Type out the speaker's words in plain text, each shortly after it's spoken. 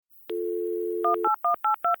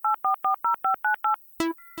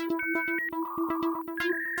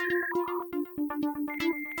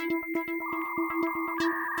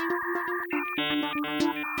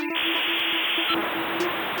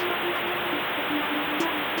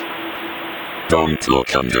Don't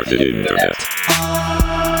look under the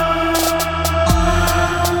internet.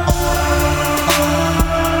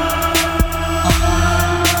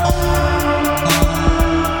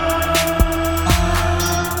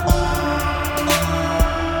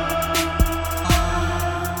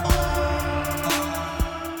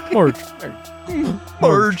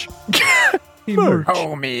 Merge.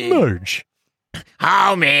 Homie. Merge.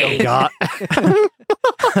 Homie. God.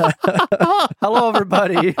 Hello,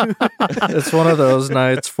 everybody. It's one of those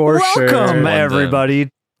nights for sure. Welcome, everybody,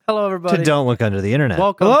 Hello, everybody. to Don't Look Under the Internet.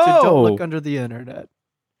 Welcome to Hello. Don't Look Under the Internet.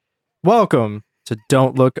 Welcome to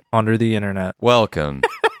Don't Look Under the Internet. Welcome.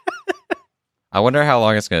 I wonder how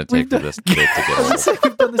long it's going to take for this bit to get old.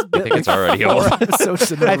 We've done this bit think it's already old. 4 episodes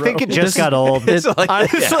in a I think row. it just got old.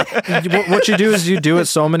 What you do is you do it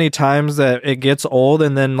so many times that it gets old,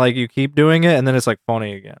 and then like you keep doing it, and then it's like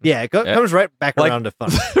funny again. Yeah, it comes right back Like- around to fun.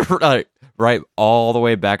 right, all the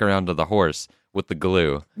way back around to the horse with the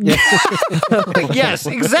glue. Yes,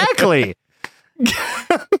 exactly.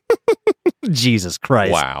 Jesus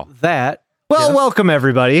Christ. Wow. That. Well, Yes. welcome,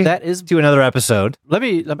 everybody, That is. to another episode.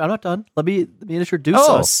 I'm not done. Let me introduce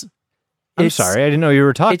Oh. us. I'm It's- sorry, I didn't know you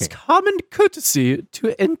were talking. It's common courtesy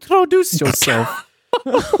to introduce yourself.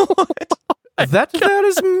 That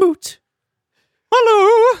is Moot.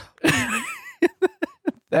 Hello.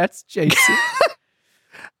 That's Jason.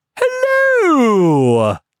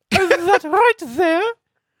 Hello. That right there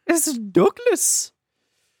is Douglas.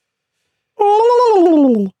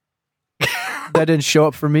 That didn't show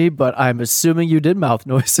up for me, but I'm assuming you did mouth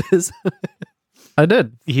noises. I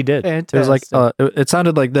did. He did. Fantastic. It was like it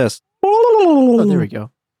sounded like this. Oh, there we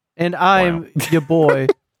go. And I'm your boy.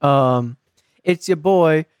 It's your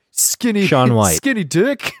boy, Skinny Sean White. Skinny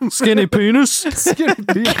Dick, Skinny penis. Skinny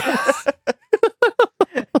Penis,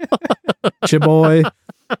 Chiboy.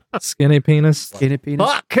 Skinny penis. Skinny Penis.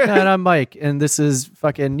 Fuck. And I'm Mike, and this is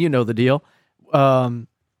fucking. You know the deal.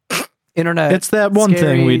 Internet. It's that one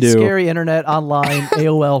scary, thing we do. Scary internet, online,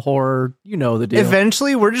 AOL horror. You know the deal.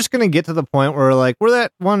 Eventually, we're just going to get to the point where we're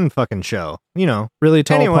that one fucking show. You know, Really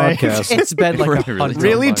tall Anyway. podcast. It's been like Really, 100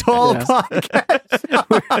 really podcasts. tall Yes.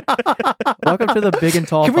 podcast. Welcome to the Big and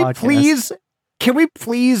Tall Can podcast. we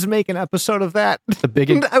please make an episode of that? The Big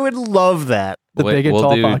and I would love that. Big and we'll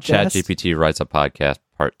Tall do podcast. ChatGPT writes a podcast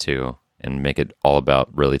part 2 and make it all about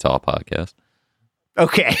really tall podcast.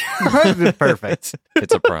 Okay. Perfect.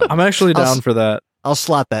 It's a problem. I'm actually I'll down s- for that. I'll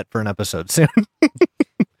slot that for an episode soon.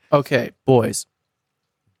 Okay, boys.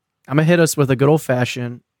 I'm gonna hit us with a good old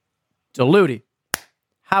fashioned DLUTI. Clap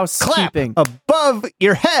Housekeeping. above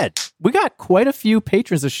your head. We got quite a few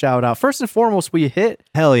patrons to shout out. First and foremost, we hit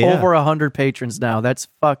Hell yeah. over 100 patrons now. That's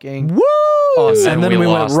fucking Woo! awesome. And then we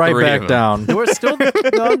went lost right 3 back of them. down. We're still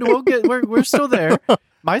we're still there.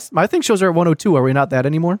 My thing shows are at 102. Are we not that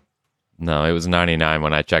anymore? No, it was 99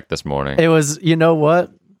 when I checked this morning. It was, you know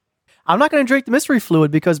what? I'm not going to drink the mystery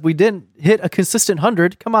fluid because we didn't hit a consistent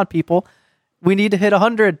 100. Come on, people. We need to hit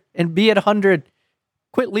 100 and be at 100.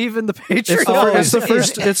 Quit leaving the Patreon. It's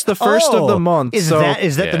the first of the month. Is so that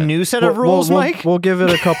the Yeah. new set of rules, Mike? We'll give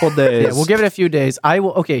it a couple days. Yeah, we'll give it a few days. I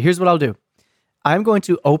will. Okay, here's what I'll do. I'm going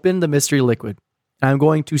to open the mystery liquid. I'm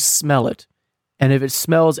going to smell it. And if it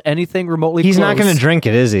smells anything remotely He's close... not going to drink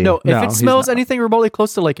it, is he? No, if No, it he's smells not. anything remotely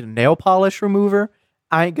close to like a nail polish remover,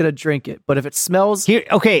 I ain't going to drink it. But if it smells... Here,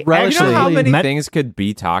 okay, Right, You know how actually, many Met- things could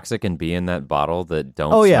be toxic and be in that bottle that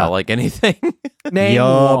don't Oh, yeah. smell like anything? name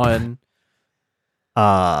Yup. one.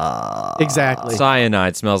 Exactly.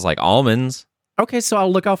 Cyanide smells like almonds. Okay, so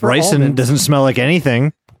I'll look out for ricin almonds. doesn't smell like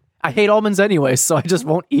anything. I hate almonds anyway, so I just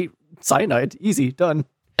won't eat cyanide. Easy, done.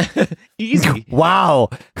 Easy. Wow.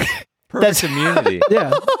 Perfect immunity.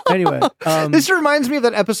 Yeah. Anyway, This reminds me of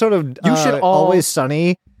that episode of You should all- Always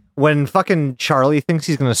Sunny when fucking Charlie thinks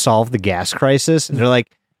he's going to solve the gas crisis. And they're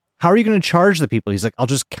like, how are you going to charge the people? He's like, I'll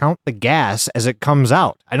just count the gas as it comes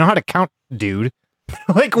out. I know how to count, dude.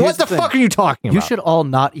 Like, Here's what the the thing. fuck are you talking you about? should all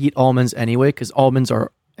not eat almonds anyway, because almonds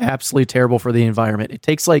are absolutely terrible for the environment. It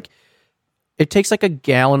takes like a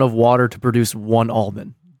gallon of water to produce one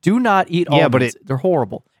almond. Do not eat Yeah, almonds. but They're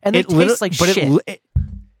horrible. And they lit- taste like but shit.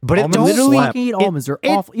 But it Don't literally fucking eat almonds. They're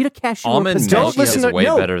awful. Eat a cashew or Almond pistachio. milk listen is to- way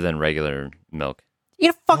no. better than regular milk. Eat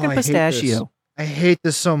a fucking I hate pistachio. I hate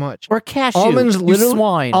this so much. Or a cashew. Almonds, You literally,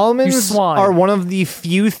 swine. You almonds swine. are one of the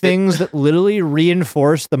few things that literally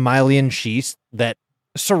reinforce the myelin sheath that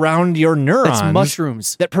surround your neurons It's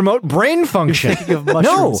mushrooms. that promote brain function. Thinking of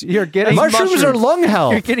mushrooms. No, You're getting mushrooms are lung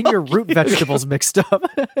health. You're getting your root vegetables mixed up.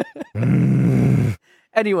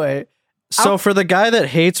 Anyway, So for the guy that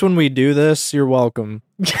hates when we do this, you're welcome.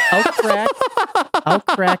 I'll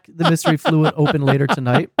crack the mystery fluid open later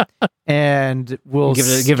tonight, and we'll give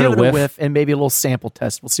it a whiff. and maybe a little sample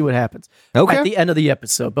test. We'll see what happens Okay. at the end of the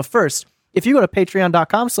episode. But first, if you go to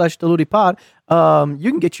patreon.com/DLUTIPod,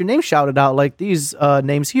 you can get your name shouted out like these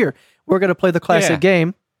names here. We're going to play the classic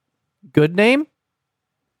game. Good name?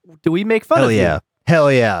 Do we make fun of you?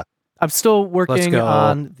 Hell yeah. I'm still working go.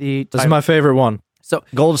 on the This is my favorite one. So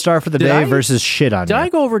Gold star for the Did day I- versus shit on did you. I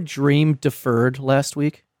go over Dream Deferred last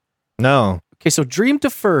week? No. Okay, so Dream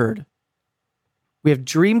Deferred. We have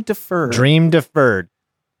Dream Deferred. Dream deferred.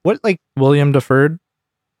 What, like, William Deferred.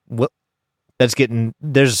 what? That's getting,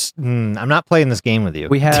 I'm not playing this game with you.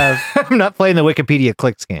 We have I'm not playing the Wikipedia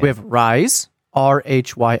clicks game. we have Rise,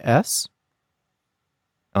 RHYS.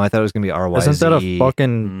 Oh, I thought it was going to be RYZ. Isn't that a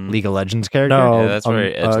fucking League of Legends character? No. Yeah, that's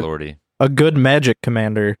very edgelordy. a good magic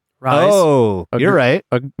commander? Rise. Oh, A you're gr- right.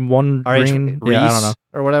 A one green. Reese Yeah, I don't know.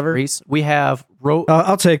 or whatever. Reese. We have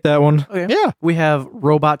I'll take that one. Yeah. We have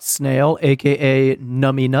Robot Snail, aka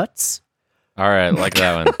Nummy Nuts. All right, like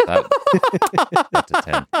that one. That's a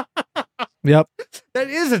 10. Yep. That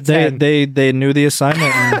is a They 10. they knew the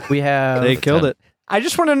assignment and We have they killed it. I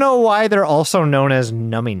just want to know why they're also known as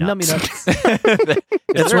nummy nuts. Nummy Nuts.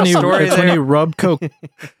 It's when you rub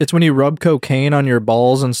it's when you rub cocaine on your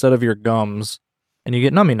balls instead of your gums, and you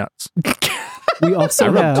get nummy nuts. We I also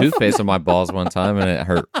rubbed have toothpaste on my balls one time and it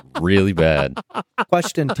hurt really bad.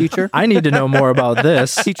 question, teacher. I need to know more about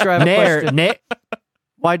this. Teacher, I have a Nair, question. Nair.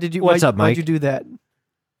 Why did you? What's up, Why'd Mike? you do that?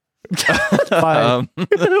 Why?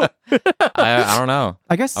 I don't know.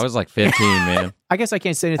 I guess. I was like 15, man. I guess I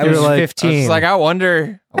can't say I anything. was like- 15. I was like, I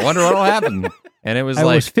wonder what'll happen. And it was I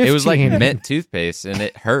like was it was like 15. mint toothpaste, and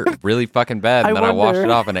it hurt really fucking bad. And I then I washed wonder- it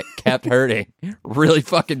off, and it kept hurting really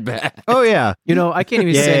fucking bad. oh, yeah. You know, I can't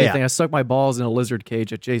even Yeah, say yeah. anything. I stuck my balls in a lizard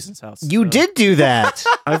cage at Jason's house. You so- did do that.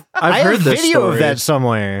 I've I heard have this video story. of that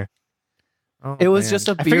somewhere. Oh, It was man. just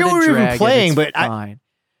a I bearded forget what we were even dragon. playing, It's but I- fine.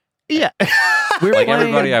 Yeah. We were Like playing-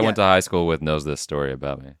 everybody I yeah. went to high school with knows this story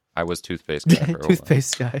about me. I was toothpaste guy for a while.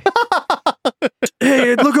 Toothpaste guy.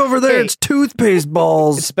 Hey, look over there! Hey. It's toothpaste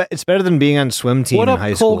balls. It's better than being on swim team What in up,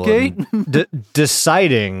 high school. Colgate? and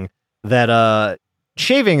deciding that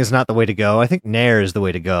shaving is not the way to go. I think Nair is the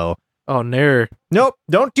way to go. Oh, Nair. Nope,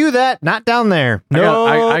 don't do that. Not down there. I No,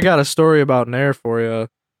 got, I got a story about Nair for you.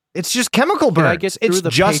 it's just chemical Can burns. I get through It's the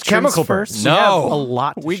just patrons chemical first? burns. No. We have a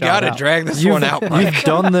lot. To We shout gotta out. drag this You've, one out, Mike. you've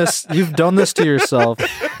done this. You've done this to yourself.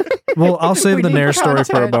 Well, I'll save We the need Nair story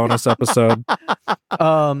for a content. bonus episode.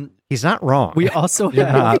 He's not wrong. We also You're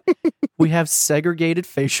have not. we have segregated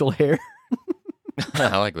facial hair.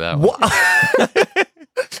 I like that one. What?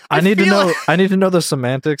 I need to feel- know. I need to know the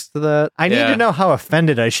semantics to that. I need Yeah. to know how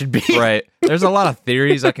offended I should be. Right. There's a lot of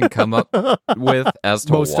theories I can come up with as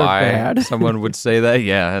to Most are why bad. someone would say that.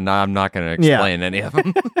 Yeah, and I'm not going to Yeah. explain any of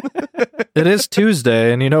them. It is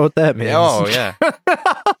Tuesday, and you know what that means. Oh, yeah.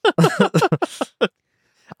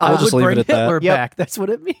 I'll I just would leave bring it at that. Hitler Yep. back. That's what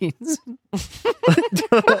it means.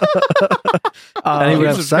 And he If would you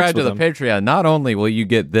have subscribe sex to with the him. Patreon, not only will you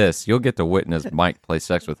get this, you'll get to witness Mike play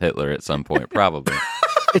sex with Hitler at some point, probably.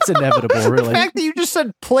 It's inevitable, The really. fact that you just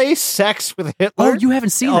said play sex with Hitler. Oh, you haven't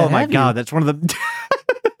seen that? Oh my have you? god, that's one of the.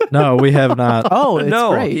 No, we have not. Oh, it's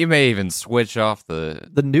no, great. he may even switch off the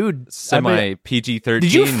The nude semi PG-13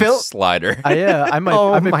 Did you film- slider. I might.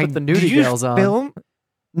 Oh I might my! put the did nudie you gals on. film?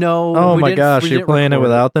 No. Oh we my didn't- gosh, we you're didn't playing it record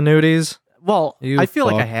without the nudies? Well, You I feel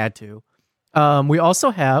like I fuck. had to. We also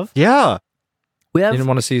have. Yeah. We You have. didn't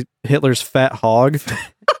want to see Hitler's fat hog?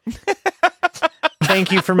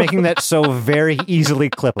 Thank you for making that so very easily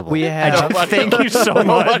clippable. We have- Thank you so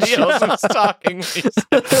much. Nobody else is talking.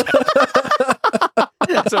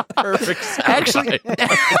 It's a perfect sound Actually, bite.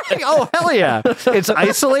 oh hell yeah! It's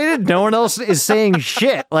isolated. No one else is saying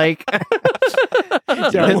shit. Like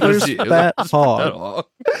Hitler's It was- fat hog.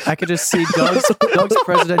 I could just see Doug's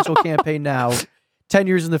presidential campaign now, 10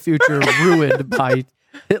 years in the future, ruined by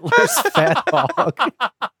Hitler's fat hog.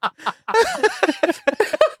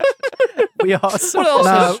 We also. What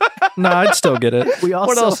else No, no, I'd still get it. We also.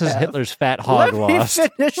 what else has have- Hitler's fat hog Let me lost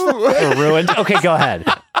finish the- or ruined? Okay, go ahead.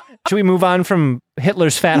 Should we move on from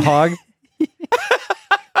Hitler's fat hog?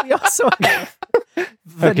 We also have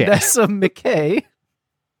Vanessa McKay.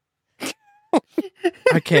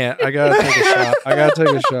 I can't. I gotta take a shot. I gotta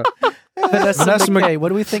take a shot. Vanessa Vanessa McKay. What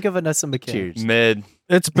do we think of Vanessa McKay? Cheers. Mid.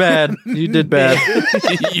 It's bad. You did bad.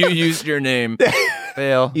 You used your name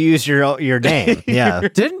Fail. You use your name. Yeah.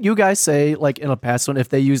 Didn't you guys say, like, in a past one, if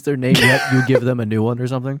they use their name yet, you give them a new one or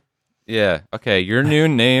something? Yeah. Okay. Your new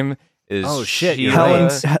name is Oh, shit, you're Sheila.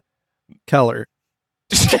 right. Keller.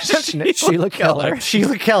 Sheila Keller.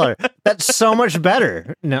 Sheila Keller. That's so much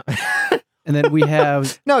better. No. And then we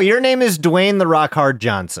have No, your name is Dwayne the Rock Hard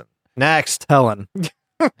Johnson. Next. Helen.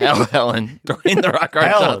 Helen. Dwayne the Rock Hard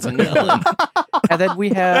Helen. Johnson. Helen. and then we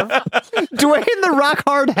have Dwayne the Rock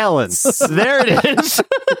Hard Helen. There it is.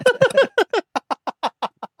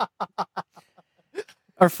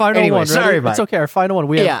 our final Anyway, one. sorry Ready? about It's it. okay. Our final one.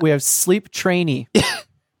 We have Yeah. we have sleep trainee.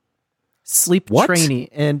 Sleep What? trainee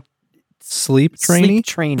and Sleep trainee? Sleep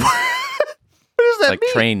trainee. What does that Like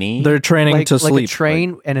mean? trainee. They're training like, to like sleep. a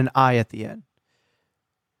train and an I at the end.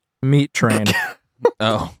 Like meat train.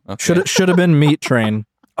 Oh. Okay. Should have been meat train.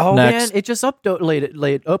 Oh Next. man, it just updated.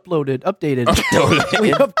 We Uploaded.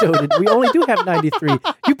 updated. We only do have 93.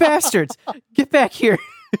 You bastards, get back here.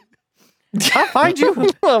 I'll find you.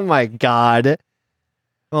 Oh my God.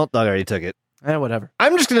 Well, Doug already took it. Whatever.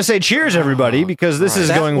 I'm just going to say cheers, everybody, because this is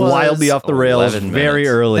That going was wildly off the rails 11 very minutes.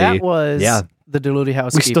 early. That was Yeah. the DLUTI We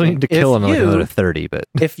housekeeping. still need to kill If another 30, but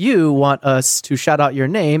If you want us to shout out your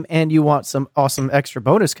name and you want some awesome extra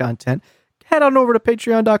bonus content, head on over to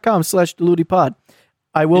patreon.com/DLUTIPod.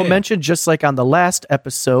 I will mention, just like on the last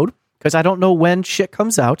episode, because I don't know when shit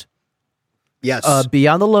comes out, yes. be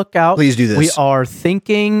on the lookout. Please do this. We are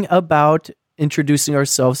thinking about introducing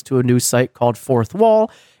ourselves to a new site called Fourth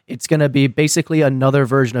Wall. It's going to be basically another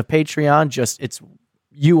version of Patreon, just its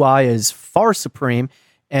UI is far supreme,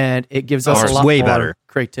 and it gives us a lot way more better.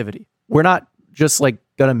 creativity. We're not just like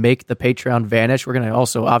going to make the Patreon vanish. We're going to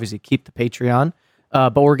also obviously keep the Patreon,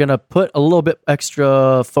 but we're going to put a little bit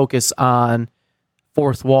extra focus on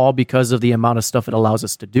Fourth Wall because of the amount of stuff it allows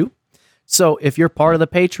us to do. So if you're part of the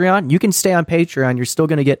Patreon, you can stay on Patreon. You're still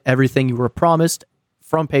going to get everything you were promised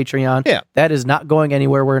from Patreon. Yeah. That is not going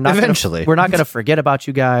anywhere. We're not Eventually. we're not going to forget about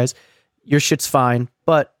you guys. Your shit's fine.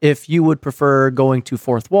 But if you would prefer going to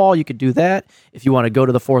Fourth Wall, you could do that. If you want to go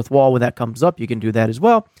to the Fourth Wall when that comes up, you can do that as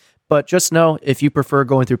well. But just know, if you prefer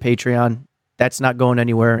going through Patreon, that's not going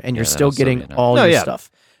anywhere, and you're still that'll still getting be enough. all No, your yeah. stuff.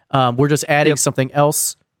 We're just adding something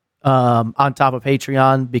else on top of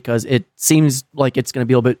Patreon because it seems like it's going to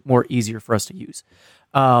be a little bit more easier for us to use.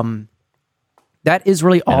 That is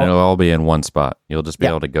really And all. it'll all be in one spot. You'll just be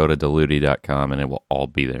Yeah. able to go to DLUTI.com and it will all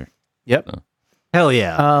be there. Yep. Hell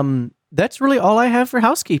yeah. That's really all I have for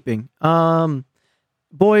housekeeping.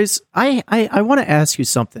 Boys, I want to ask you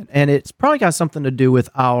something, and it's probably got something to do with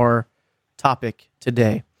our topic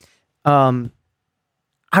today.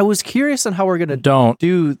 I was curious on how we're going to Don't.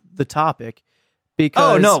 do the topic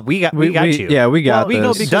because Oh no, we got you. Yeah, we got well, no,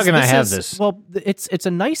 this. because Doug and I this have is- this. Well, it's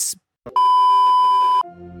a nice.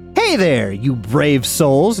 Hey there, you brave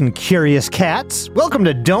souls and curious cats. Welcome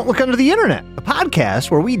to Don't Look Under the Internet, a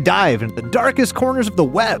podcast where we dive into the darkest corners of the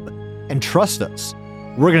web. And trust us,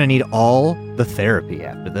 we're going to need all the therapy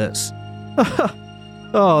after this.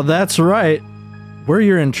 Oh, that's right. We're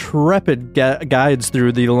your intrepid guides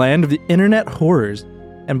through the land of the internet horrors.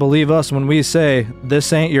 And believe us when we say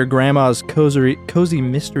this ain't your grandma's cozy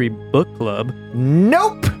mystery book club.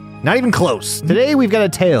 Nope, not even close. Today we've got a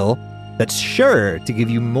tale that's sure to give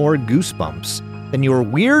you more goosebumps than your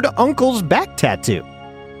weird uncle's back tattoo.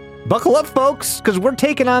 Buckle up, folks, because we're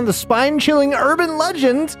taking on the spine-chilling urban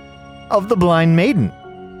legend of the Blind Maiden.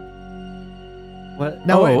 What?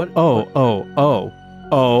 No, wait, wait.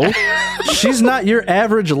 Oh. She's not your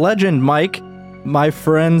average legend, Mike. My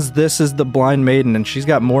friends, this is the Blind Maiden, and she's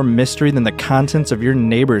got more mystery than the contents of your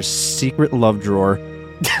neighbor's secret love drawer.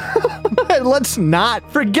 Let's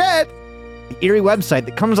not forget the eerie website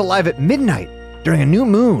that comes alive at midnight during a new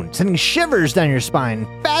moon, sending shivers down your spine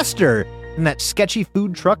faster than that sketchy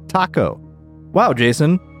food truck taco. Wow,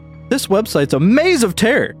 Jason, this website's a maze of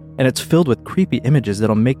terror, and it's filled with creepy images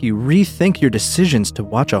that'll make you rethink your decisions to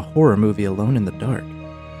watch a horror movie alone in the dark.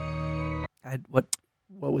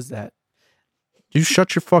 What was that? You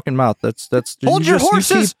shut your fucking mouth. That's. Hold your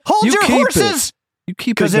horses! Hold your horses! You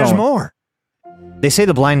keep it Because there's going. more. They say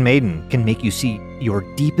the Blind Maiden can make you see your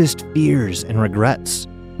deepest fears and regrets.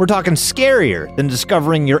 We're talking scarier than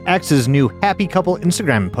discovering your ex's new happy couple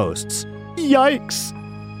Instagram posts. Yikes.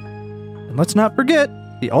 And let's not forget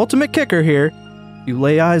the ultimate kicker here. You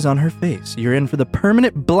lay eyes on her face, you're in for the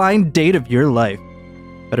permanent blind date of your life.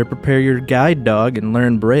 Better prepare your guide dog and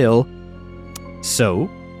learn Braille. So,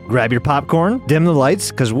 grab your popcorn, dim the lights,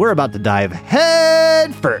 because we're about to dive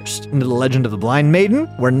head first into the legend of the Blind Maiden,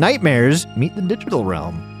 where nightmares meet the digital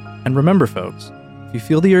realm. And remember, folks, if you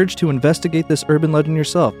feel the urge to investigate this urban legend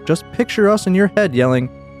yourself, just picture us in your head yelling,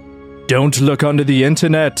 "Don't look under the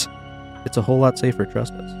internet!" it's a whole lot safer.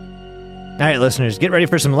 Trust us. All right, listeners, get ready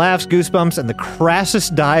for some laughs, goosebumps, and the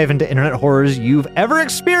crassest dive into internet horrors you've ever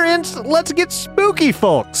experienced. Let's get spooky,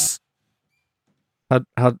 folks.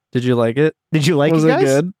 How did you like it? Did you like Was it, it guys?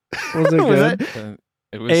 good? Was it good?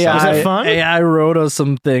 It was AI, Was it fun? AI wrote us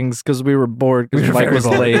some things because we were bored because We were Mike very was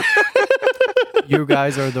bored. late. You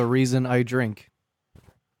guys are the reason I drink.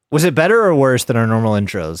 Was it better or worse than our normal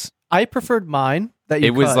intros? I preferred mine. That you It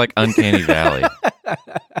was cut. like Uncanny Valley.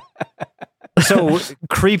 So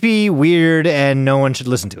creepy, weird, and no one should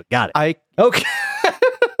listen to it. Got it. I Okay.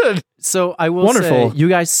 So I will Wonderful. say, you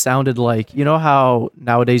guys sounded like, you know how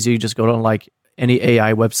nowadays you just go to like any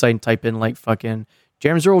AI website and type in like fucking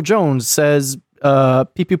James Earl Jones says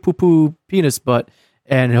pee pee poo poo penis butt,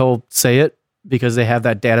 and he'll say it because they have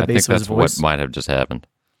that I think database of his that's voice. what might have just happened.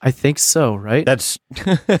 I think so, right? That's.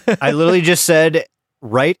 I literally just said,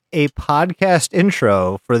 write a podcast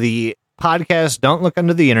intro for the podcast Don't Look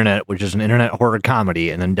Under the Internet, which is an internet horror comedy,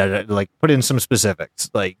 and then like put in some specifics.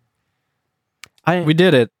 Like, We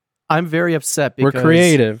did it. I'm very upset We're because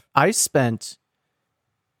creative. I spent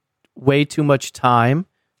way too much time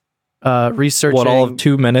researching. What, all of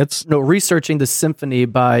 2 minutes? No, researching the symphony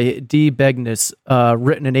by D. Begness,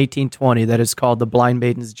 written in 1820, that is called The Blind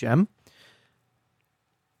Maiden's Gem.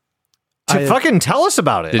 to fucking tell us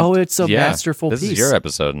about it. Oh, it's a Yeah, masterful this piece. is your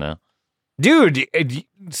episode now. Dude,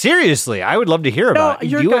 seriously, I would love to hear about it.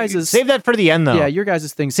 your You- guys' save that for the end, though. Yeah, your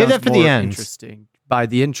guys' thing Save sounds that for the more end. interesting by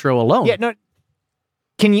the intro alone. Yeah, no.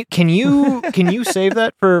 Can you save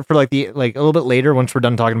that for like a little bit later once we're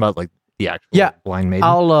done talking about like the actual Blind Maiden?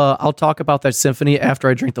 I'll talk about that symphony after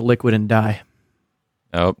I drink the liquid and die.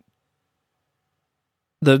 Oh,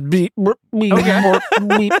 The beep, beep,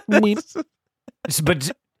 beep, beep.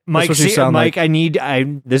 But Mike, what you sound Mike,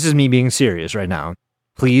 this is me being serious right now.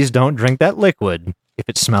 Please don't drink that liquid if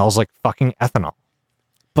it smells like fucking ethanol.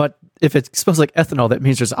 But if it smells like ethanol, that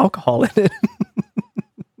means there's alcohol in it.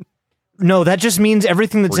 No, that just means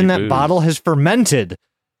everything that's in that Free booze. bottle has fermented,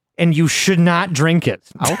 and you should not drink it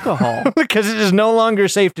Alcohol. because it is no longer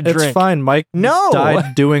safe to It's drink. fine. Mike No.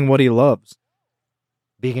 died doing what he loves.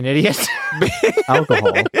 Being an idiot.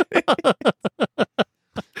 Alcohol.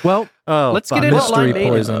 Well, Oh, let's fuck. get into Mystery Blind Maiden.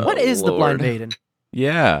 poison. What is the Blind Lord. Maiden?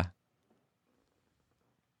 yeah.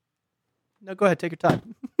 No, go ahead. Take your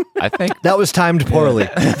time. I think That was timed poorly.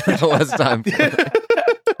 last time.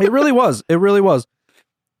 It really was. It really was.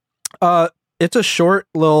 It's a short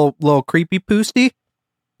little creepy poosty.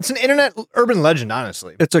 It's an internet urban legend,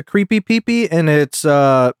 honestly. It's a creepy peepee, and it's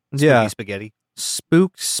Spooky spaghetti.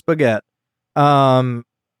 spook spaghetti.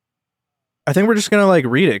 I think we're just gonna like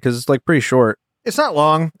read it because it's like pretty short. It's not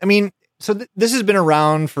long. I mean, so this has been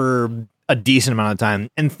around for a decent amount of time,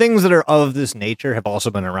 and things that are of this nature have also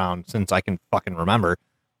been around since I can fucking remember.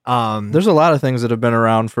 There's a lot of things that have been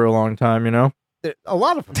around for a long time. You know, a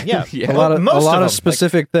lot of them, yeah, Yeah. a lot of most of them.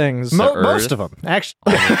 specific things. The Most Earth. of them, actually.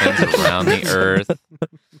 All the things around the earth.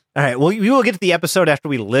 All right, well, we will get to the episode after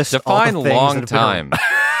we list Define all the things long that have been around.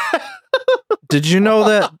 time. Did you know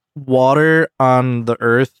that water on the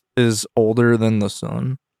Earth is older than the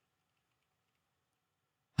sun?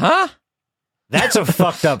 Huh? That's a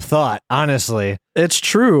fucked up thought, honestly. It's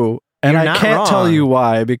true, and You're I not can't tell wrong. you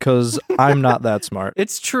why because I'm not that smart.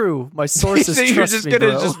 It's true. My sources So you're trust just me,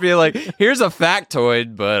 gonna bro. just be like, here's a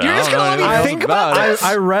factoid, but You're I just don't gonna know let me anything think about it.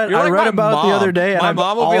 I read You're like my about it the mom. other day, and My I've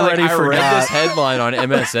mom will be like, already I read forgot. this headline on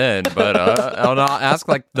MSN, but I'll not ask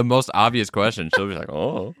like the most obvious question. She'll be like,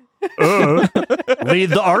 oh.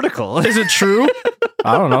 Read the article. Is it true?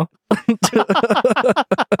 I don't know.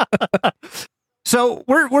 So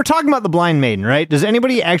we're talking about the Blind Maiden, right? Does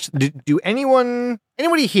anybody actually do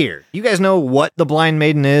anybody here? You guys know what the Blind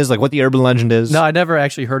Maiden is, like what the urban legend is? No, I never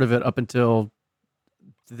actually heard of it up until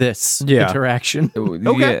this interaction.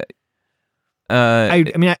 Okay. I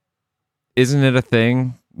mean, Isn't it a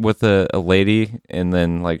thing with a lady and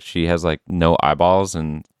then like she has like no eyeballs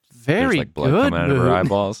and there's Very like blood good. coming out of her Moon.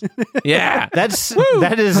 eyeballs? Yeah. that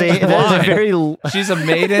is a Blind. very She's a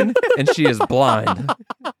maiden and she is blind.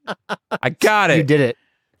 I got you it. did it.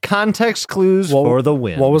 Context clues What- for the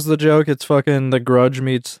win. What was the joke? It's fucking The Grudge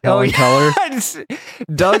meets Helen Keller.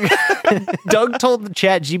 Doug told the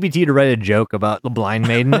chat GPT to write a joke about the Blind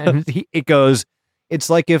Maiden, and it goes, "It's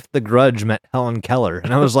like if the Grudge met Helen Keller,"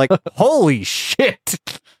 and I was like, "Holy shit!"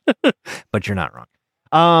 But you're not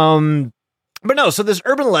wrong. But no. So this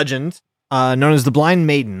urban legend, known as the Blind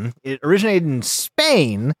Maiden, it originated in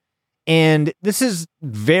Spain, and this is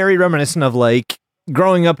very reminiscent of like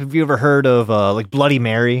growing up. Have you ever heard of like Bloody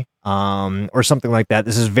Mary, or something like that?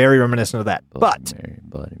 This is very reminiscent of that. Bloody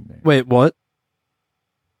Mary. Wait, what?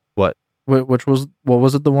 What? Wait, what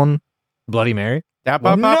was it? The one? Bloody Mary. No!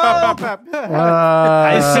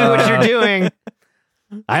 I see what you're doing.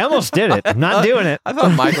 I almost did it. I'm not doing it. I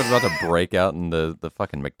thought Mike was about to break out in the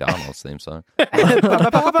fucking McDonald's theme song.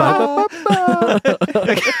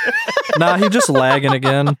 Nah, he just lagging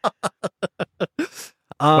again.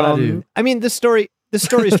 I mean, this story is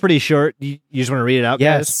pretty short. You just want to read it out,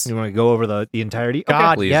 Yes. guys? You want to go over the entirety?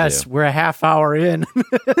 God, Please yes, do. we're a half hour in.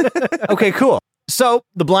 Okay, cool. So,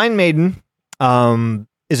 The Blind Maiden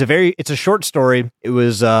is it's a short story. It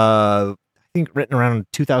was, I think, written around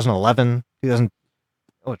 2011.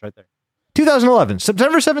 Oh, it's right there. 2011.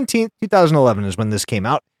 September 17th, 2011 is when this came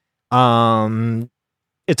out.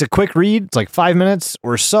 It's a quick read. It's like 5 minutes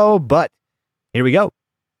or so, but here we go.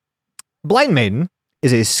 Blind Maiden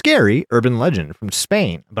is a scary urban legend from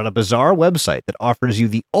Spain about a bizarre website that offers you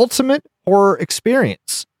the ultimate horror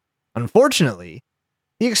experience. Unfortunately,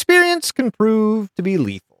 the experience can prove to be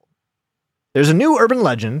lethal. There's a new urban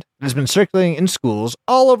legend that has been circulating in schools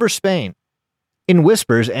all over Spain. In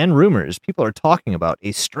whispers and rumors, people are talking about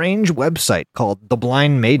a strange website called The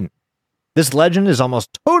Blind Maiden. This legend is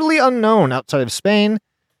almost totally unknown outside of Spain. It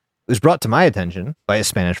was brought to my attention by a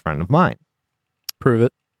Spanish friend of mine. Prove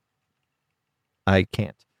it. I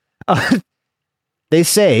can't. They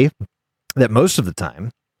say that most of the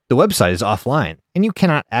time, the website is offline and you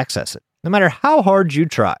cannot access it, no matter how hard you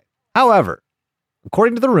try. However,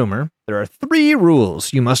 according to the rumor, there are 3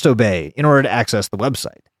 rules you must obey in order to access the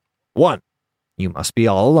website. 1, you must be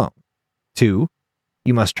all alone. 2,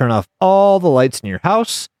 you must turn off all the lights in your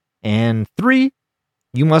house. And 3,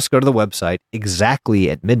 you must go to the website exactly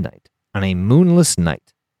at midnight on a moonless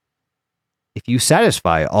night. If you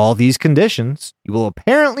satisfy all these conditions, you will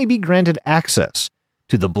apparently be granted access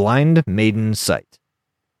to the Blind Maiden site.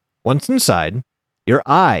 Once inside, your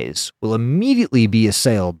eyes will immediately be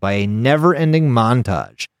assailed by a never-ending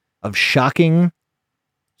montage of shocking,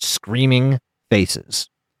 screaming faces.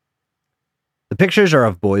 The pictures are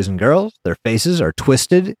of boys and girls. Their faces are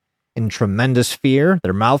twisted in tremendous fear,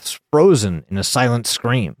 their mouths frozen in a silent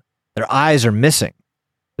scream. Their eyes are missing.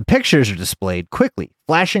 The pictures are displayed quickly,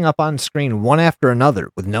 flashing up on screen one after another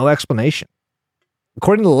with no explanation.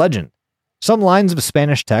 According to the legend, some lines of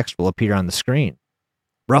Spanish text will appear on the screen.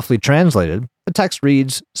 Roughly translated, the text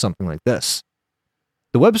reads something like this.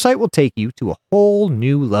 The website will take you to a whole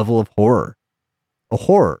new level of horror. A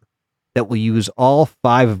horror that will use all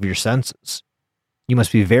 5 of your senses. You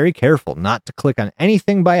must be very careful not to click on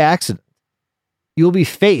anything by accident. You will be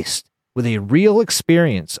faced with a real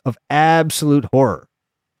experience of absolute horror.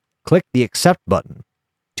 Click the accept button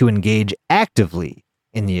to engage actively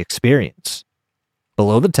in the experience.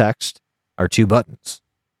 Below the text are 2 buttons.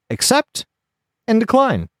 Accept and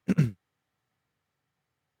decline.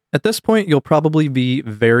 At this point, you'll probably be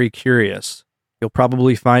very curious. You'll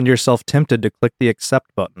probably find yourself tempted to click the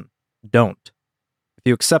accept button. Don't. If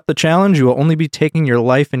you accept the challenge, you will only be taking your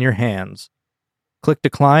life in your hands. Click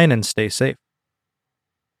decline and stay safe.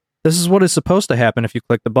 This is what is supposed to happen if you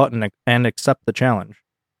click the button and accept the challenge.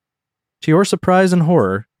 To your surprise and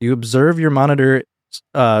horror, you observe your monitor's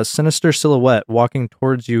sinister silhouette walking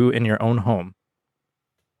towards you in your own home.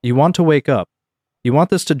 You want to wake up. You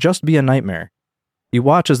want this to just be a nightmare. You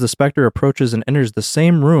watch as the specter approaches and enters the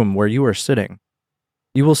same room where you are sitting.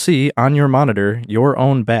 You will see, on your monitor, your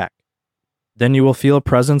own back. Then you will feel a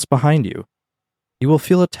presence behind you. You will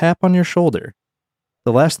feel a tap on your shoulder.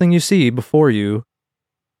 The last thing you see before you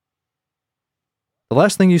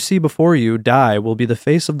die will be the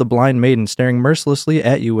face of the Blind Maiden staring mercilessly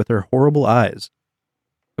at you with her horrible eyes.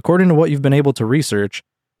 According to what you've been able to research,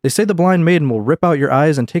 they say the Blind Maiden will rip out your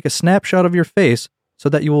eyes and take a snapshot of your face so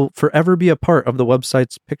that you will forever be a part of the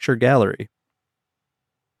website's picture gallery.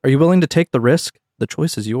 Are you willing to take the risk? The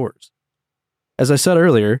choice is yours. As I said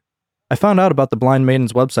earlier, I found out about the Blind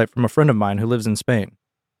Maiden's website from a friend of mine who lives in Spain.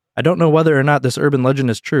 I don't know whether or not this urban legend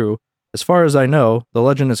is true. As far as I know, the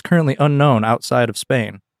legend is currently unknown outside of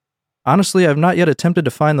Spain. Honestly, I've not yet attempted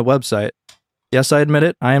to find the website. Yes, I admit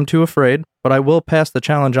it, I am too afraid, but I will pass the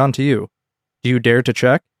challenge on to you. Do you dare to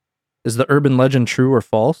check? Is the urban legend true or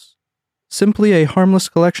false? Simply a harmless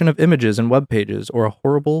collection of images and web pages, or a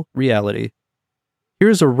horrible reality? Here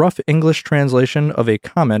is a rough English translation of a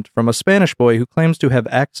comment from a Spanish boy who claims to have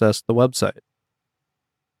accessed the website.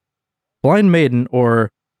 Blind Maiden,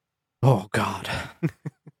 or... oh god...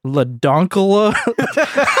 La Donkala?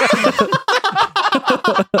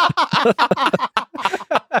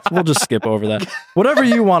 We'll just skip over that. Whatever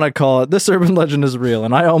you want to call it, this urban legend is real,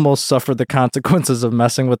 and I almost suffered the consequences of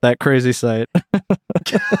messing with that crazy site.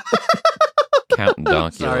 Count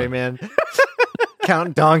Donkula. Sorry, man.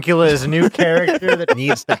 Count Donkula is a new character that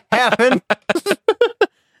needs to happen.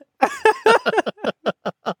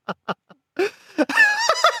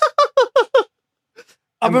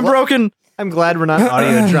 broken. I'm glad we're not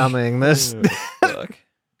audio dramaing this. Fuck.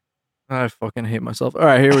 I fucking hate myself. All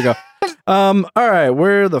right, here we go. All right,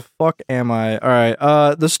 where the fuck am I? All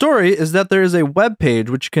right, the story is that there is a web page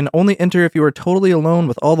which you can only enter if you are totally alone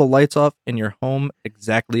with all the lights off in your home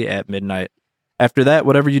exactly at midnight. After that,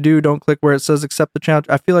 whatever you do, don't click where it says accept the challenge.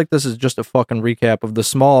 I feel like this is just a fucking recap of the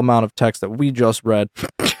small amount of text that we just read,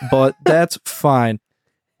 but that's fine.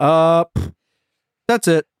 That's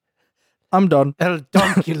it. I'm done. El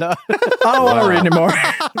Donkula. I don't want to read anymore.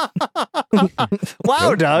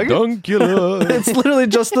 Wow, Doug. Dunkula. It's literally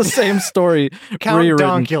just the same story. Count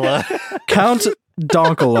rewritten. Donkula. Count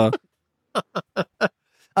Donkula.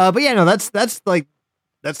 But yeah, no, that's the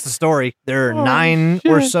story. There are 9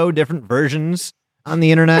 or so different versions on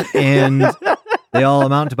the internet, and they all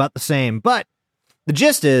amount to about the same. But the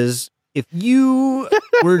gist is, if you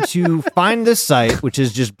were to find this site, which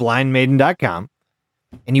is just blindmaiden.com,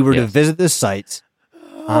 and you were to visit this site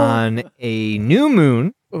on a new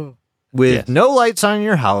moon with no lights on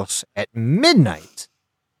your house at midnight,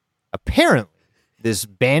 apparently this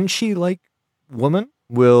banshee-like woman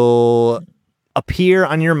will appear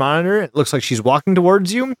on your monitor. It looks like she's walking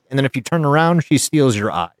towards you, and then if you turn around, she steals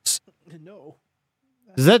your eyes. No.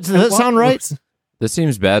 Does that sound right? This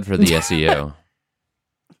seems bad for the SEO.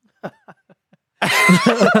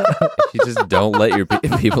 If you just don't let your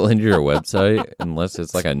people into your website unless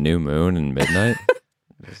it's like a new moon and midnight.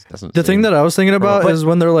 The thing that I was thinking about is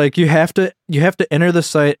when they're like, you have to enter the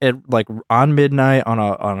site at like on midnight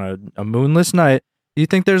on a moonless night. Do you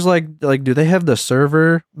think there's like do they have the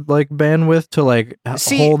server like bandwidth to like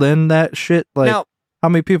hold in that shit? Like now, how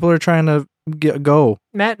many people are trying to go?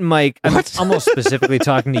 Matt and Mike, I'm almost specifically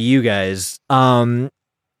talking to you guys.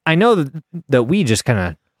 I know that we just kind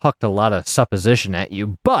of hucked a lot of supposition at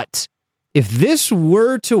you, but if this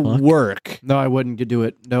were to work... No, I wouldn't do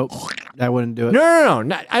it. Nope. I wouldn't do it. No.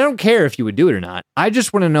 I don't care if you would do it or not. I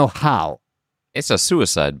just want to know how. It's a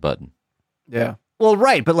suicide button. Yeah. Well,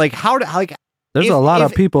 right, but like how to like... There's a lot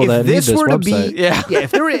of people that need this website.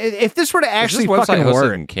 If this were to actually fucking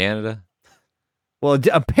work in Canada. Well,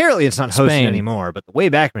 apparently it's not hosted Spain anymore, but the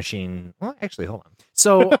Wayback Machine... Well, actually, hold on.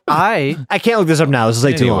 So I can't look this up now. This is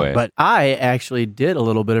like too long. Anyway. But I actually did a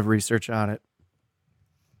little bit of research on it.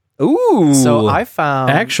 ooh, So I found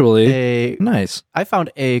Nice. I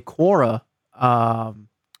found a Quora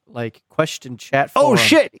like question chat forum. oh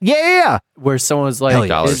shit, yeah. Where someone was like, Hell yeah.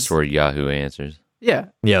 Dollars is- toward Yahoo Answers. yeah,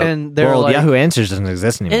 Yeah, and they're well, like, Yahoo Answers doesn't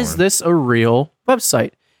exist anymore. is this a real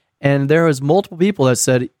website? And there was multiple people that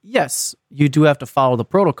said, yes, you do have to follow the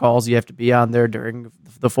protocols. You have to be on there during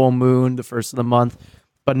the full moon, the first of the month,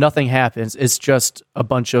 but nothing happens. It's just a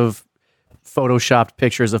bunch of photoshopped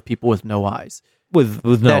pictures of people with no eyes. with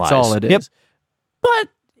no That's eyes. all it is. Yep. But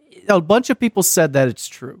a bunch of people said that it's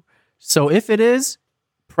true. So if it is,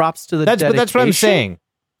 props to the But dedication. that's what I'm saying.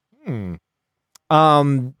 Who's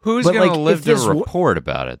But, going like, to live if to this report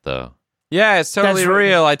about it, though? Yeah, it's totally That's right.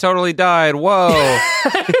 real. I totally died. Whoa.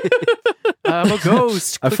 I'm a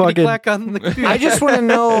ghost. I fucking- Clickety-clack on the I just want to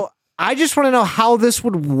know. I just want to know how this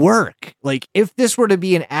would work. Like, if this were to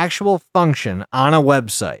be an actual function on a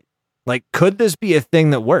website, like, could this be a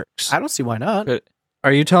thing that works? I don't see why not. Could-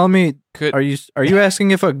 Are you telling me? Could- Are you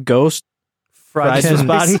asking if a ghost? Fries can- his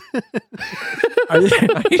body.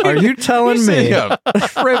 Are you telling me?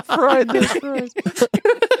 Fried this fries.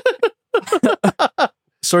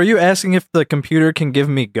 So are you asking if the computer can give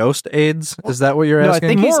me ghost aids? Is that what you're No, I asking?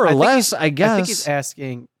 think he's- More or I think less, I guess. I think he's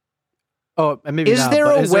asking. Oh, maybe Is not, there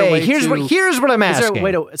but a way? Here's to- what I'm Is there asking. a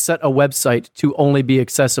way to set a website to only be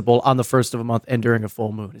accessible on the first of a month and during a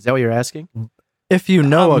full moon? Is that what you're asking? If you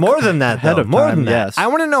know more than that, ahead though. of More time, than that. yes. I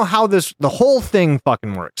want to know how the whole thing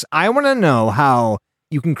fucking works. I want to know how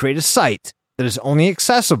you can create a site that is only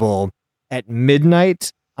accessible at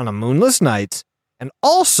midnight on a moonless night, and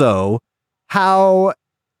also how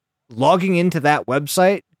logging into that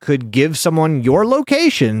website could give someone your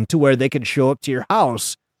location to where they could show up to your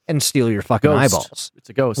house and steal your fucking Ghost. eyeballs. It's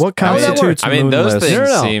a ghost. What How does that constitutes I mean,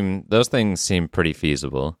 moonless? those things seem pretty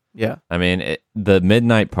feasible. Yeah. I mean, the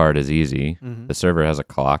midnight part is easy. Mhm. The server has a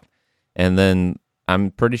clock, and then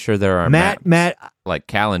I'm pretty sure there are Matt, like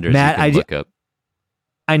calendars Matt, you can look up.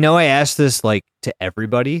 I know I asked this like to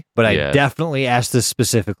everybody, but I Yeah. definitely asked this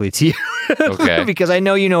specifically to you. Okay. Because I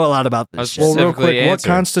know you know a lot about I was this shit. Well, real specifically quick, what answered.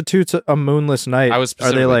 constitutes a moonless night? I was Are they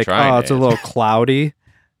specifically like, trying oh, to it's a little cloudy?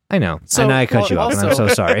 I know. So, I know I cut well, you off, and I'm also-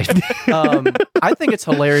 so sorry. I think it's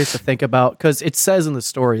hilarious to think about because it says in the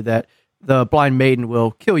story that the blind maiden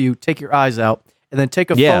will kill you, take your eyes out, and then take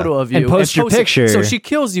a Yeah, photo of you and post your it. picture. So she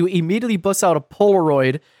kills you, immediately busts out a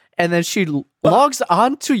Polaroid and then she logs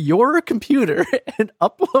onto your computer and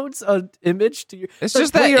uploads an image to your. It's like,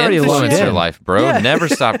 just that already logged influencer in. life, bro. Yeah. Never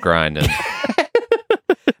stop grinding.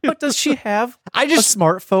 But does she have a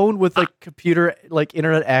smartphone with like computer like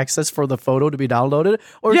internet access for the photo to be downloaded?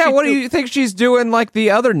 Or Yeah, what do you think she's doing like the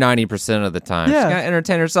other 90% of the time? Yeah. She's got to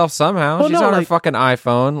entertain herself somehow. Well, She's no, on her like- fucking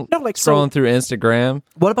iPhone, No, like, so- scrolling through Instagram.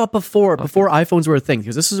 What about before iPhones were a thing?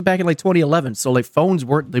 Because this was back in like 2011, so like phones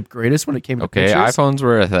weren't the greatest when it came to Okay, pictures. iPhones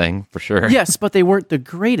were a thing for sure. Yes, but they weren't the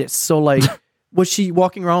greatest. So like, was she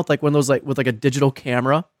walking around with like one of those like with like a digital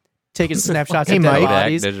camera, taking snapshots Hey, of dead Mike.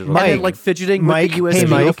 bodies, Digital. and then Mike. like fidgeting Mike. with the Hey, USB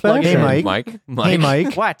Mike. to plug Hey, it in? Mike. Mike. Hey,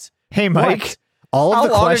 Mike. What? Hey, Mike. What? All How of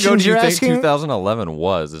the long ago questions do you you're think asking. 2011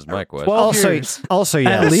 was? Is my question. 12 Also, years.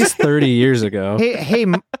 yes. At least 30 years ago. Hey,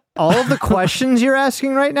 all of the questions you're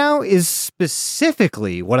asking right now is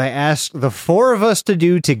specifically what I asked the four of us to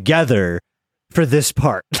do together for this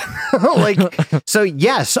part. Like, so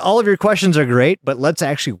yes, all of your questions are great, but let's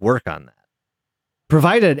actually work on that.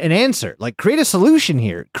 Provide an answer, like create a solution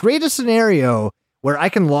here. Create a scenario where I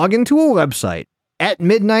can log into a website at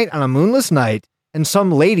midnight on a moonless night and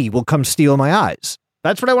some lady will come steal my eyes.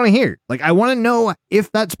 That's what I want to hear. Like, I want to know if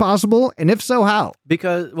that's possible, and if so, how.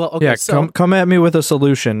 Because okay, Yeah, so come at me with a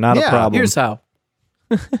solution, not a Yeah, problem. here's how.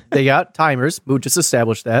 They got timers. We just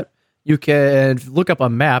established that. You can look up a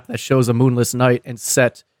map that shows a moonless night and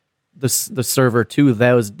set the server to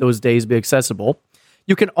those days be accessible.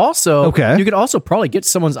 You can also probably get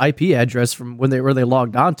someone's IP address from where they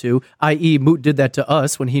logged on to, i.e. Moot did that to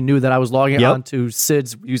us when he knew that I was logging Yep. on to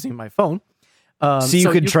Sid's using my phone. So you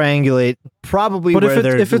could triangulate probably But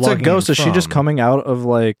where if it's a logging ghost, in is she just from. coming out of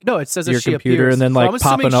like No, it says that your she computer appears. and then So like I'm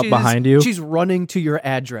assuming popping up she's- behind you? She's running to your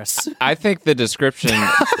address. I think the description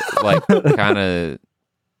like kind of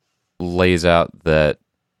lays out that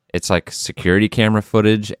it's like security camera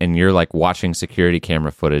footage, and you're like watching security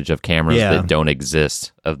camera footage of cameras Yeah. that don't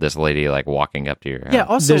exist of this lady like walking up to your house. Yeah.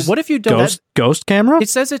 Also, There's what if you don't? ghost camera? It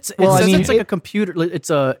says it's Well, I mean, it's like a computer. It's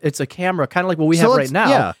a camera, kind of like what we So have let's- right now.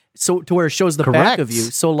 yeah. So to where it shows the back Correct. of you.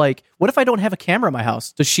 So like, what if I don't have a camera in my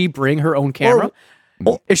house? Does she bring her own camera?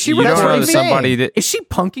 Is she you don't that's what know I'm that saying. somebody that Is she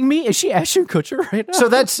punking me? Is she Ashton Kutcher right now? So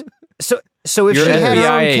that's so if your she had her FBI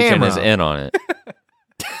own agent camera, is in on it.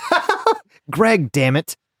 Greg, damn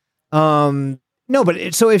it. No,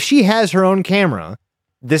 but so if she has her own camera,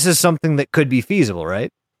 this is something that could be feasible,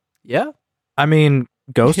 right? yeah. I mean,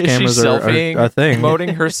 ghost Is she cameras are selfieing, a thing. promoting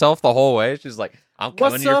herself the whole way. She's like, "I'm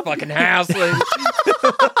coming What's to your up? fucking house, lady."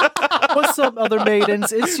 What's up, other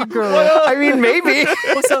maidens? It's your girl. I mean, maybe.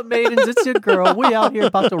 What's up, maidens? It's your girl. We out here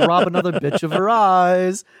about to rob another bitch of her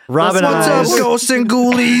eyes. Robin What's up, eyes. ghosts and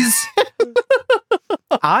ghoulies?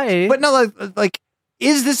 But no, like,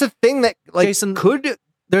 is this a thing that like Jason, could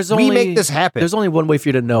There's we only make this happen? There's only one way for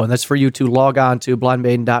you to know, and that's for you to log on to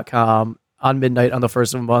blindmaiden.com on midnight on the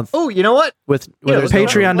first of the month Oh, you know what? with Yeah, there's no-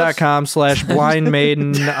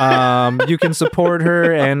 Patreon.com/blindmaiden. You can support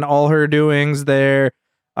her and all her doings there.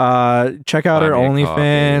 Check out her Buy me a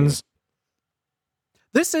OnlyFans.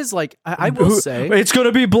 This is like I will say It's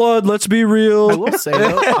gonna be blood. Let's be real. I will say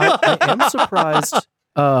though, I am surprised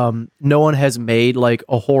no one has made like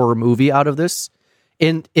a horror movie out of this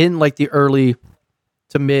in like the early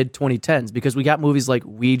to mid 2010s, because we got movies like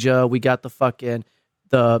Ouija, we got the fucking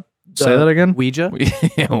the Say that again? Ouija.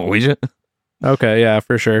 Ouija. Okay, yeah,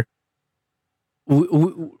 for sure.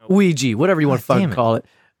 Ouija, whatever you want to God fucking damn it. call it.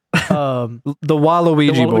 The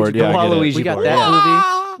Waluigi board. Yeah, I get it. Waluigi We got board, that yeah. movie.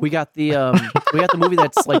 We got the movie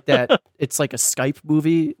that's like that. It's like a Skype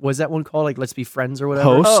movie. Was that one called like Let's Be Friends or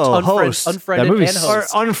whatever? Host? Oh, Host. Unfriended That movie's and Or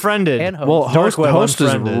host. unfriended. And host. Well, Dark host, Web host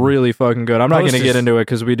is Unfriended. really fucking good. I'm not Host going to get is- into it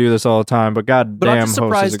because we do this all the time. But god But I'm damn, just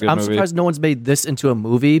Host is a surprised. good I'm movie. surprised no one's made this into a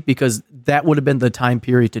movie, because that would have been the time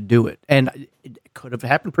period to do it, and it could have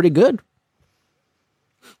happened pretty good.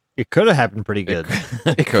 It could have happened pretty good.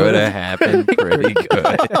 It could have happened pretty good.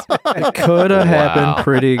 It could have happened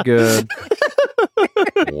pretty good.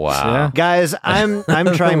 Wow. Yeah. Guys, I'm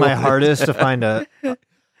trying my hardest to find a.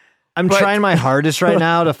 I'm trying my hardest right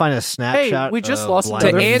now to find a snapshot. we just of lost Blind To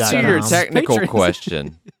another Maiden. answer your Patreon. technical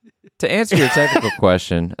Patrons.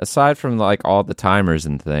 question, aside from like all the timers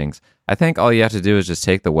and things, I think all you have to do is just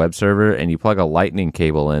take the web server and you plug a lightning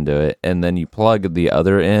cable into it, and then you plug the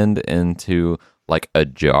other end into like a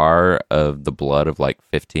jar of the blood of like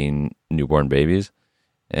 15 newborn babies,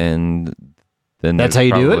 and then That's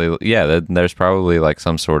there's how you do it? probably- Yeah, then there's probably like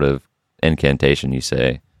some sort of incantation you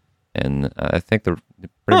say, and I think pretty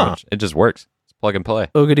much it just works. It's plug and play.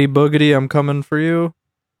 Boogity boogity, I'm coming for you.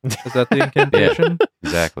 Is that the incantation?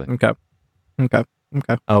 Exactly. Okay.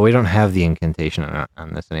 Oh, we don't have the incantation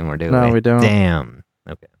on this anymore, do we? No, we don't. Damn.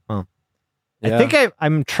 Okay. Well, Yeah. I think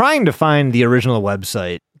I'm trying to find the original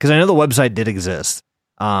website because I know the website did exist.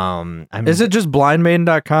 Is it just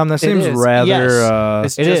blindmaiden.com? That seems is. rather Yes.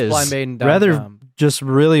 It's it just is. blindmaiden.com. rather just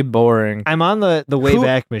really boring. I'm on the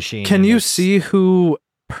Wayback Machine. Can and you it's- see who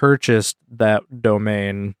purchased that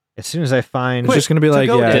domain? as soon as I find It's just going to be like,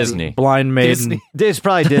 go yeah, Disney. Blind Maiden. Disney. it's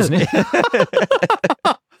probably Disney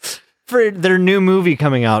for their new movie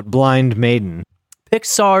coming out, Blind Maiden.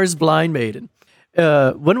 Pixar's Blind Maiden.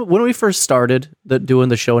 When we first started doing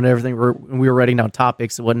the show and everything, we were writing down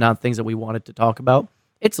topics and whatnot, things that we wanted to talk about.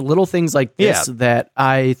 It's little things like this that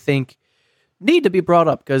I think need to be brought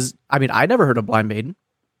up because I never heard of Blind Maiden,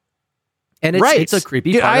 and it's a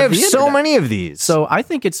creepy. Dude, part I of have the so internet. many of these. So I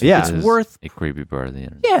think it's Yeah. It is worth. a creepy part of the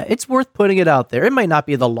internet. Yeah, it's worth putting it out there. It might not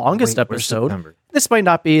be the longest Wait, where's episode. September? This might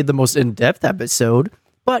not be the most in-depth episode,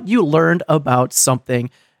 but you learned about something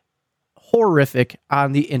horrific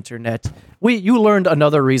on the internet. You learned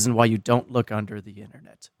another reason why you don't look under the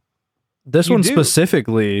internet. This You one do.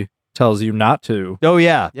 specifically tells you not to. Oh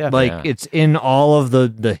yeah, Yeah. like Yeah. it's in all of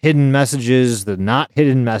the hidden messages, the not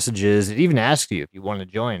hidden messages. It even asks you if you want to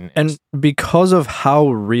join. And because of how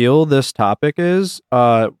real this topic is,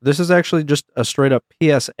 this is actually just a straight up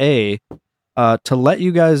PSA to let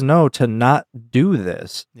you guys know to not do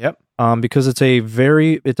this. Yep. Because it's a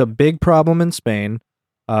big problem in Spain.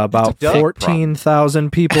 About big 14,000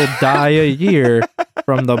 people die a year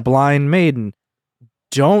from the Blind Maiden.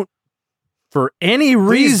 Don't, for any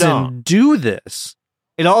reason, don't. do this.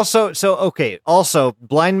 it also also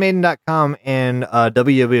blindmaiden.com and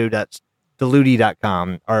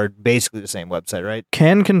www.DLUTI.com are basically the same website, right?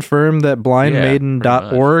 Can confirm that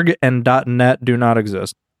blindmaiden.org and .net do not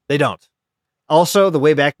exist. They don't. Also, the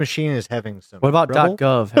Wayback Machine is having some. What about trouble.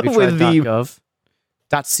 .gov? Have you With tried the- .gov?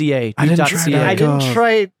 .ca. I Do didn't try .ca. that. I didn't Gov.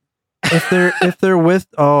 try If they're with,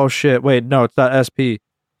 oh shit, wait, no, it's .sp.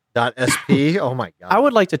 .sp. Oh my god. I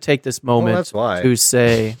would like to take this moment that's why. to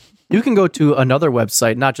say you can go to another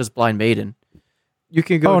website, not just Blind Maiden. You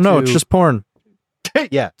can go Oh no, to it's just porn.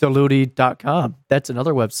 yeah. DLUTI.com. That's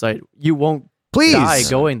another website. You won't Please. die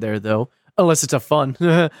going there though, unless it's a fun.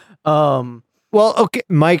 Well, okay,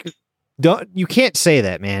 Mike. You can't say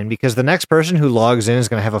that, man, because the next person who logs in is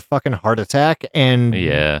going to have a fucking heart attack. And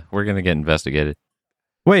Yeah, we're gonna get investigated.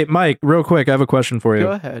 Wait, Mike, real quick, I have a question for you.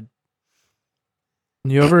 Go ahead.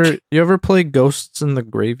 You ever play Ghosts in the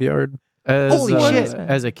Graveyard? As, Holy shit.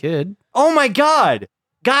 As a kid, oh my god,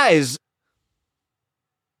 guys,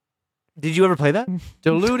 did you ever play that?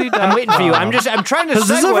 DLUTI.com. I'm waiting for you. I'm trying to. Has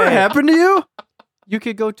this segue. ever happened to you? You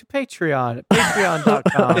could go to Patreon.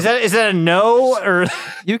 Patreon.com. Is that a no or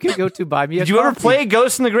You could go to buy me a did you ever coffee play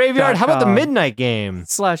Ghosts in the Graveyard? How about the .com. Midnight Game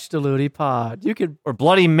 /DLUTI pod. You could or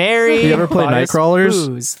Bloody Mary? You ever play buy us Nightcrawlers?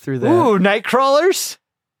 booze through that. Ooh, Nightcrawlers.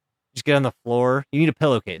 Just get on the floor. You need a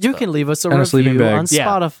pillowcase. You though. can leave us a And a sleeping review bag. on Yeah.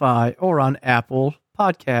 Spotify or on Apple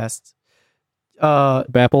Podcasts.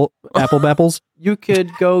 Apple Bapples? You could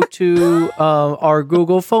go to our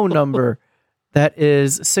Google phone number. That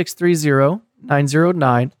is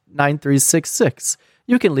 630-909-9366.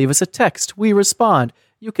 You can leave us a text. We respond.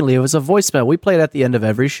 You can leave us a voicemail. We play it at the end of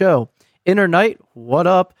every show. Internight, what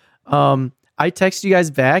up? I text you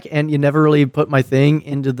guys back, and you never really put my thing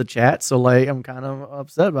into the chat, so I'm kind of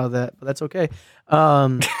upset about that, but that's okay.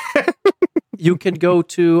 You can go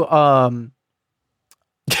to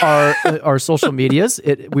our social medias.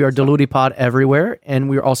 We are DLUTI Pod everywhere, and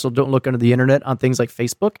we also don't look under the internet on things like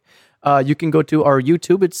Facebook. You can go to our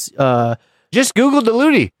YouTube. It's just Google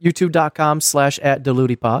DLUTI.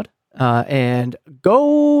 youtube.com/@DLUTIPod, and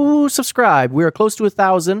go subscribe. We are close to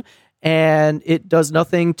 1,000. And it does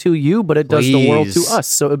nothing to you, but it does the world to Please. us.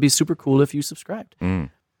 So it'd be super cool if you subscribed. Mm.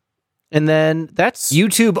 And then that's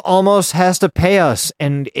YouTube almost has to pay us,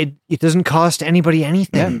 and it doesn't cost anybody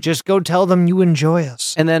anything. Yeah. Just go tell them you enjoy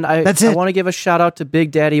us. And then I That's it. want to give a shout out to Big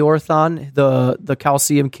Daddy Orthon, the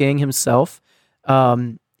Calcium King himself.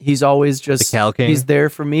 He's always just The Cal King? He's there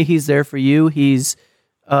for me. He's there for you. He's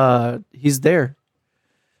there.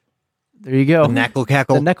 There you go. The knackle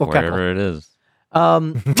cackle. The Neckle Cackle. Wherever it is.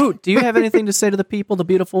 Boot, do you have anything to say to the people, the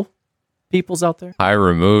beautiful peoples out there? I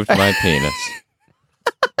removed my penis.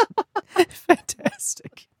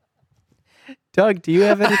 Fantastic. Doug, do you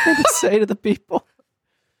have anything to say to the people?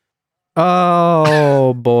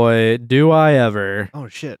 Oh boy, do I ever. Oh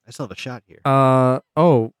shit! I still have a shot here.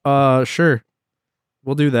 Sure.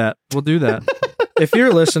 We'll do that. If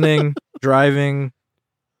you're listening, driving,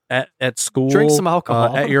 at school, Drink some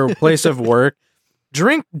alcohol. at your place of work,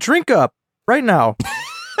 drink up right now.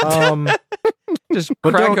 Just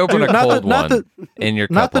But crack don't- open dude, a not the- cold not one in your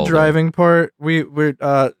cup Not the holder. driving part. We're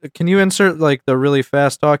can you insert like the really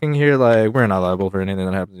fast talking here? Like we're not liable for anything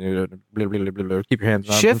that happens. Blah, blah, blah, blah, blah. Keep your hands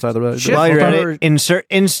inside the road. shift While you're at over- it,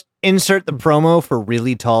 insert the promo for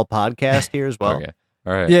Really Tall Podcast here as well. Okay.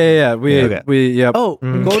 All right. Yeah. Okay. Yep. Oh,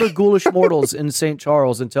 Mm. go to Ghoulish Mortals in St.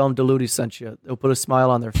 Charles and tell them DLUTI sent you. They'll put a smile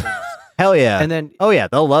on their face. Hell yeah. And then Oh yeah,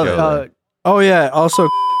 they'll love it. Oh yeah. Also,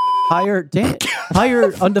 hire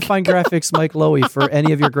Undefined Graphics Mike Lowy for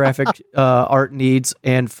any of your graphic art needs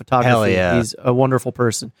and photography. Hell yeah. He's a wonderful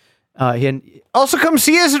person. Also, come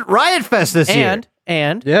see us at Riot Fest this year.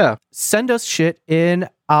 And yeah. send us shit in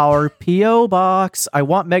our PO box. I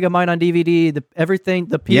want Megamind on DVD. The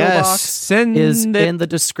PO Yes. box Send is it. in the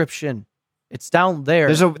description. It's down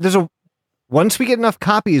there. There's a. Once we get enough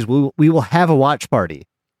copies, we will have a watch party,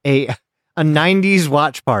 a 90s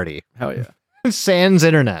watch party. Hell yeah, Sans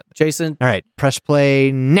internet. Jason. All right, press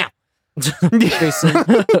play now. Jason,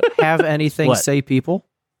 have anything What? say people?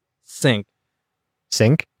 Sync.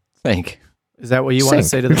 Sync. Think. Is that what you want to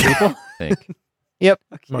say to the people? Think. Yep.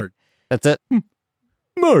 Mark. That's it.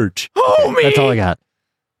 Merch. That's all I got.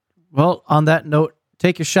 Well, on that note,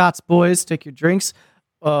 take your shots, boys. Take your drinks.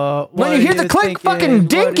 What When you are hear the click, thinking? fucking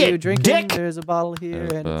dink What are you it, drinking? dick. There's a bottle here.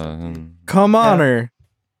 And Come on her.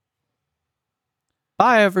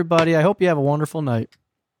 bye, everybody. I hope you have a wonderful night.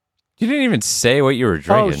 You didn't even say what you were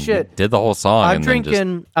drinking. shit. You did the whole song. I'm and then just-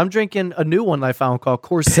 drinking. I'm drinking a new one I found called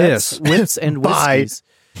Corsets, Piss. Whips, and Bye. Whiskeys.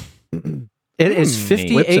 It is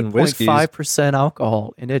Whips and whiskeys. 58.5%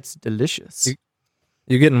 alcohol, and it's delicious.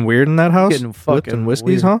 You getting weird in that house? Getting Whips fucking and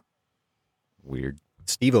whiskeys, weird. huh? Weird.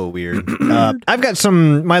 Steve-O weird. I've got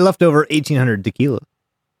my leftover 1800 tequila.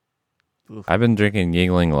 I've been drinking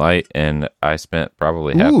Yingling Light, and I spent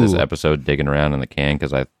probably half this Ooh. episode digging around in the can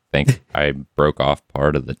because I think I broke off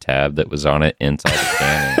part of the tab that was on it inside the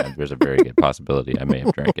can, and there's a very good possibility I may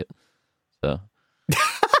have drank it. So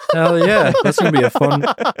Hell yeah. That's gonna be a fun.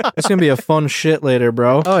 That's gonna be a fun shit later,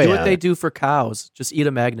 bro. Oh Do yeah. what they do for cows. Just eat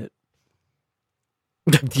a magnet.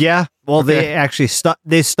 Yeah. Well, they actually stuff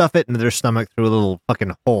it into their stomach through a little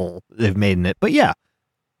fucking hole they've made in it. But yeah.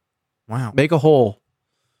 Wow. Make a hole.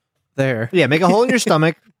 There. Yeah, make a hole in your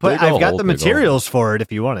stomach. But Big I've ol' got hole, the big ol'. materials for it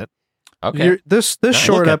if you want it. okay, This Nice.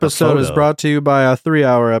 short Look at the episode is photo. brought to you by a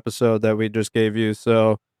 3-hour episode that we just gave you.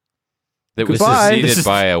 So that was Goodbye. succeeded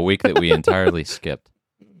by a week that we entirely skipped.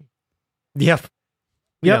 Yep.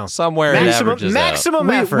 Yep. Somewhere it averages out. maximum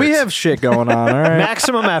effort. we have shit going on. All right.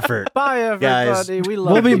 maximum effort. Bye, everybody. Guys. We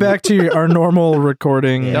love We'll be you. back to our normal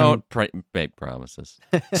recording. Yeah. Don't make promises.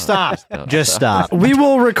 Stop. Don't. Just stop. We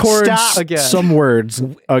will record Stop again. some words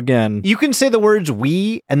again. You can say the words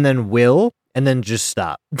 "we" and then "will" and then just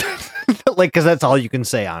stop. Because that's all you can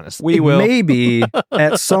say, honestly. We will. Maybe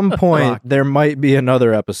at some point Rock. there might be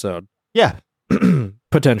another episode. Yeah.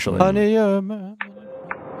 Potentially. Honey, man.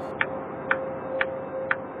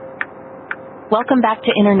 Welcome back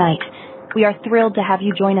to Inner Night. We are thrilled to have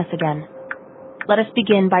you join us again. Let us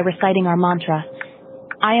begin by reciting our mantra.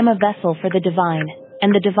 I am a vessel for the divine,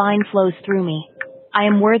 and the divine flows through me. I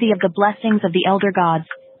am worthy of the blessings of the elder gods,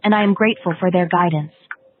 and I am grateful for their guidance.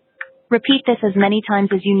 Repeat this as many times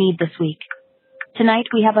as you need this week. Tonight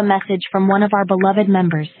we have a message from one of our beloved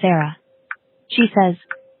members, Sarah. She says,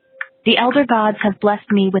 "The elder gods have blessed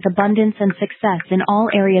me with abundance and success in all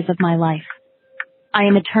areas of my life. I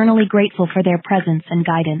am eternally grateful for their presence and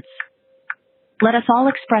guidance. Let us all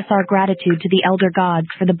express our gratitude to the elder gods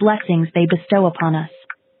for the blessings they bestow upon us.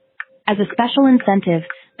 As a special incentive,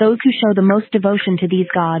 those who show the most devotion to these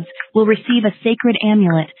gods will receive a sacred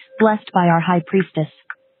amulet blessed by our high priestess.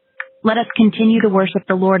 Let us continue to worship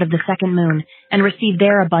the Lord of the Second Moon and receive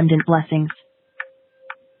their abundant blessings.